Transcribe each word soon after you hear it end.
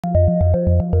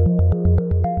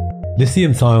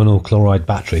Lithium thionyl chloride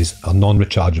batteries are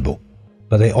non-rechargeable,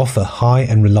 but they offer high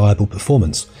and reliable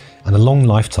performance and a long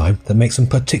lifetime that makes them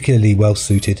particularly well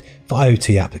suited for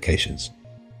IoT applications.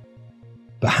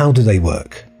 But how do they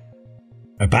work?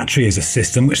 A battery is a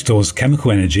system which stores chemical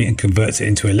energy and converts it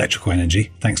into electrical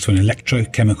energy thanks to an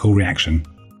electrochemical reaction.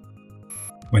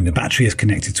 When the battery is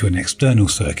connected to an external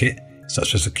circuit,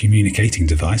 such as a communicating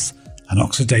device, an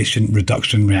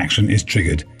oxidation-reduction reaction is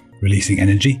triggered, releasing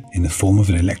energy in the form of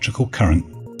an electrical current.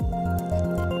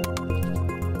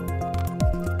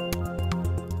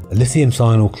 A lithium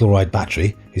thionyl chloride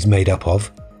battery is made up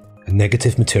of a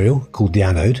negative material called the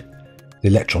anode, the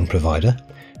electron provider,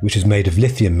 which is made of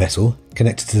lithium metal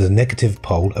connected to the negative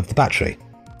pole of the battery,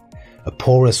 a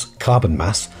porous carbon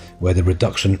mass where the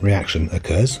reduction reaction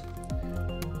occurs,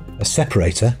 a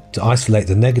separator to isolate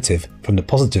the negative from the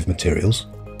positive materials,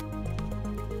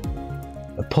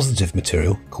 a positive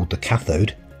material called the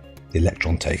cathode, the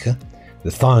electron taker, the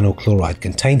thionyl chloride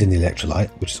contained in the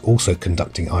electrolyte, which is also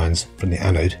conducting ions from the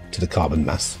anode to the carbon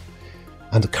mass,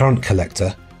 and a current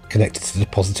collector connected to the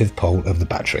positive pole of the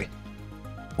battery.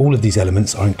 All of these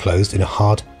elements are enclosed in a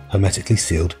hard, hermetically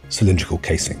sealed cylindrical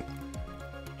casing.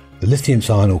 The lithium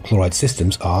thionyl chloride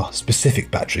systems are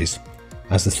specific batteries,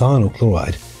 as the thionyl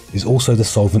chloride is also the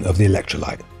solvent of the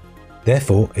electrolyte.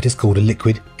 Therefore, it is called a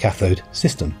liquid cathode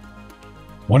system.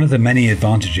 One of the many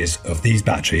advantages of these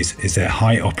batteries is their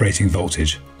high operating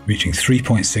voltage, reaching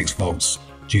 3.6 volts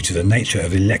due to the nature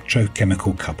of the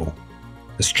electrochemical couple.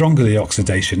 The stronger the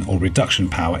oxidation or reduction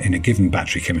power in a given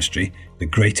battery chemistry, the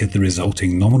greater the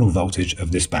resulting nominal voltage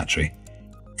of this battery.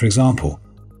 For example,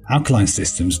 alkaline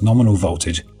systems' nominal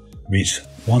voltage reaches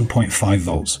 1.5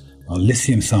 volts, while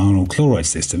lithium thionyl chloride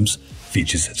systems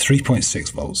features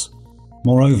 3.6 volts.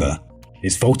 Moreover,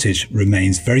 its voltage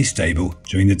remains very stable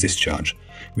during the discharge,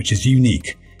 which is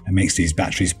unique and makes these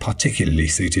batteries particularly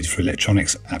suited for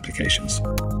electronics applications.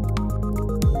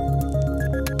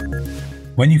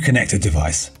 When you connect a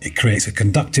device, it creates a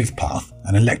conductive path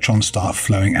and electrons start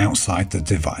flowing outside the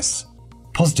device.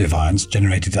 Positive ions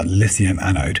generated at the lithium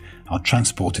anode are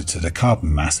transported to the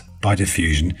carbon mass by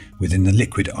diffusion within the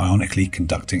liquid ionically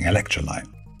conducting electrolyte.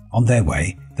 On their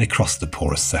way, they cross the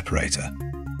porous separator.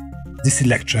 This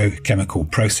electrochemical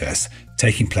process,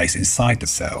 taking place inside the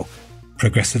cell,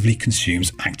 progressively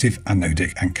consumes active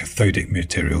anodic and cathodic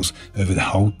materials over the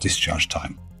whole discharge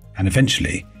time, and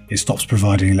eventually it stops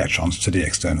providing electrons to the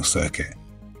external circuit.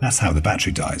 That's how the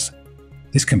battery dies.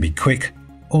 This can be quick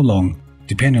or long,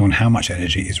 depending on how much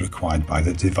energy is required by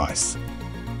the device.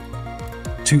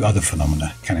 Two other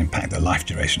phenomena can impact the life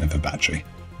duration of a battery: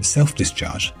 the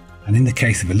self-discharge, and in the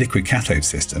case of a liquid cathode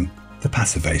system, the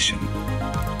passivation.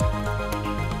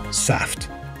 Saft.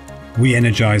 We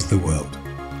energize the world.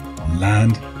 On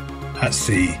land, at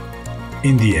sea,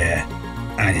 in the air,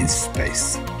 and in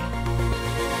space.